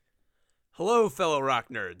Hello, fellow rock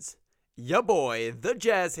nerds. Ya boy, the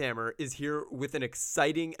Jazzhammer, is here with an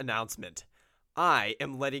exciting announcement. I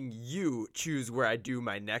am letting you choose where I do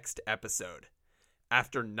my next episode.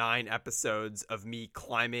 After 9 episodes of me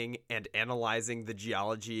climbing and analyzing the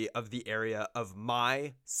geology of the area of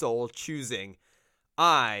my sole choosing,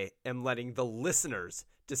 I am letting the listeners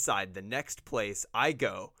decide the next place I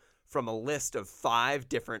go from a list of 5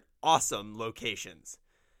 different awesome locations.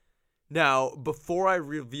 Now, before I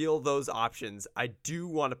reveal those options, I do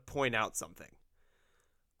want to point out something.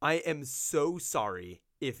 I am so sorry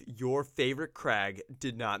if your favorite crag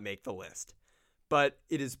did not make the list, but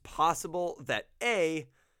it is possible that A,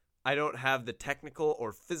 I don't have the technical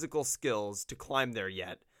or physical skills to climb there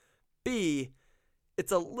yet, B,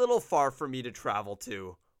 it's a little far for me to travel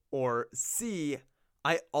to, or C,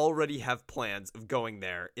 I already have plans of going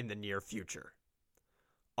there in the near future.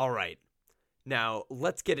 Alright. Now,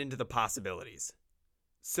 let's get into the possibilities.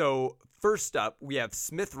 So, first up, we have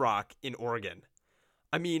Smith Rock in Oregon.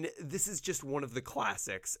 I mean, this is just one of the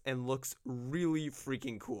classics and looks really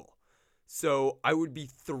freaking cool. So, I would be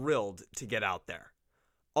thrilled to get out there.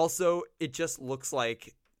 Also, it just looks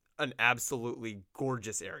like an absolutely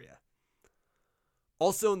gorgeous area.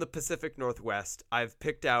 Also in the Pacific Northwest, I've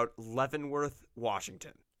picked out Leavenworth,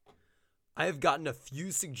 Washington. I have gotten a few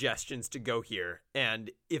suggestions to go here, and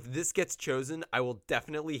if this gets chosen, I will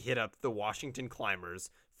definitely hit up the Washington Climbers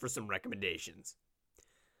for some recommendations.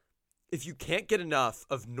 If you can't get enough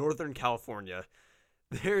of Northern California,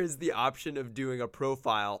 there is the option of doing a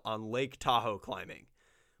profile on Lake Tahoe climbing.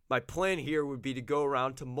 My plan here would be to go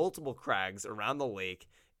around to multiple crags around the lake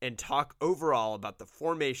and talk overall about the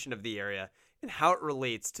formation of the area and how it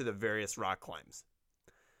relates to the various rock climbs.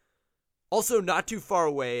 Also, not too far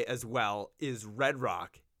away as well is Red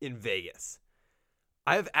Rock in Vegas.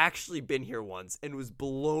 I have actually been here once and was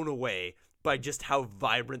blown away by just how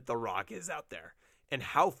vibrant the rock is out there and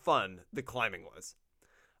how fun the climbing was.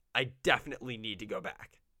 I definitely need to go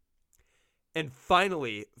back. And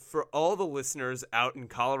finally, for all the listeners out in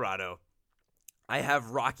Colorado, I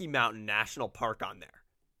have Rocky Mountain National Park on there.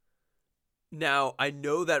 Now, I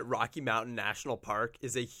know that Rocky Mountain National Park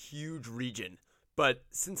is a huge region, but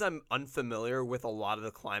since I'm unfamiliar with a lot of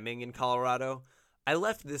the climbing in Colorado, I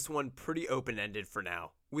left this one pretty open-ended for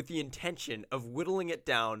now, with the intention of whittling it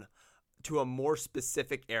down to a more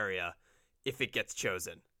specific area if it gets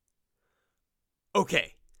chosen.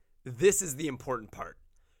 Okay, this is the important part.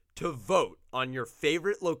 To vote on your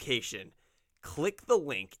favorite location, click the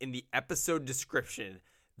link in the episode description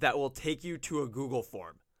that will take you to a Google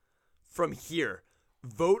form. From here,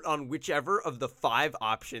 vote on whichever of the 5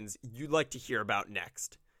 options you'd like to hear about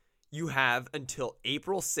next. You have until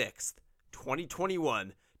April 6th,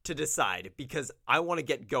 2021 to decide because I want to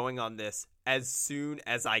get going on this as soon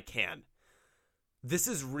as I can. This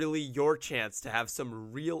is really your chance to have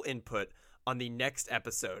some real input on the next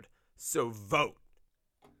episode, so vote.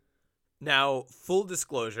 Now, full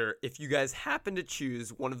disclosure, if you guys happen to choose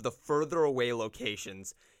one of the further away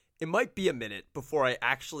locations, it might be a minute before I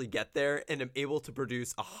actually get there and am able to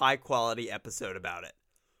produce a high-quality episode about it.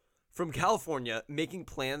 From California, making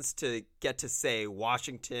plans to get to, say,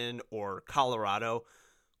 Washington or Colorado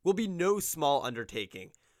will be no small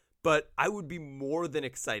undertaking, but I would be more than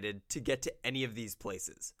excited to get to any of these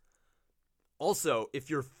places. Also,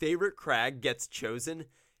 if your favorite crag gets chosen,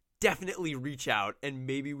 definitely reach out and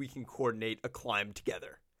maybe we can coordinate a climb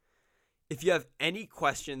together. If you have any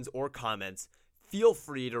questions or comments, feel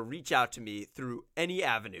free to reach out to me through any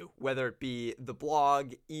avenue, whether it be the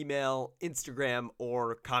blog, email, Instagram,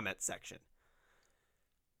 or comment section.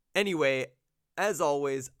 Anyway, as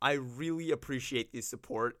always, I really appreciate the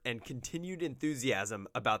support and continued enthusiasm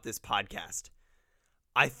about this podcast.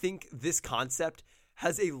 I think this concept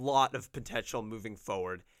has a lot of potential moving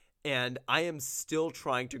forward, and I am still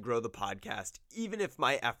trying to grow the podcast, even if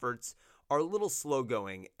my efforts are a little slow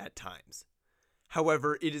going at times.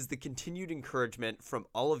 However, it is the continued encouragement from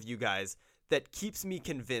all of you guys that keeps me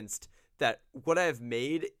convinced that what I have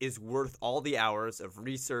made is worth all the hours of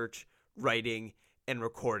research, writing, and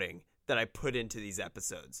recording that I put into these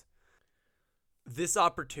episodes. This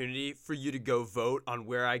opportunity for you to go vote on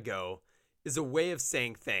where I go is a way of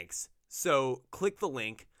saying thanks. So click the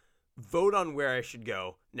link, vote on where I should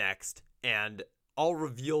go next, and I'll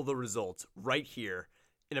reveal the results right here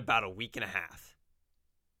in about a week and a half.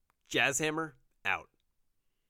 Jazzhammer out.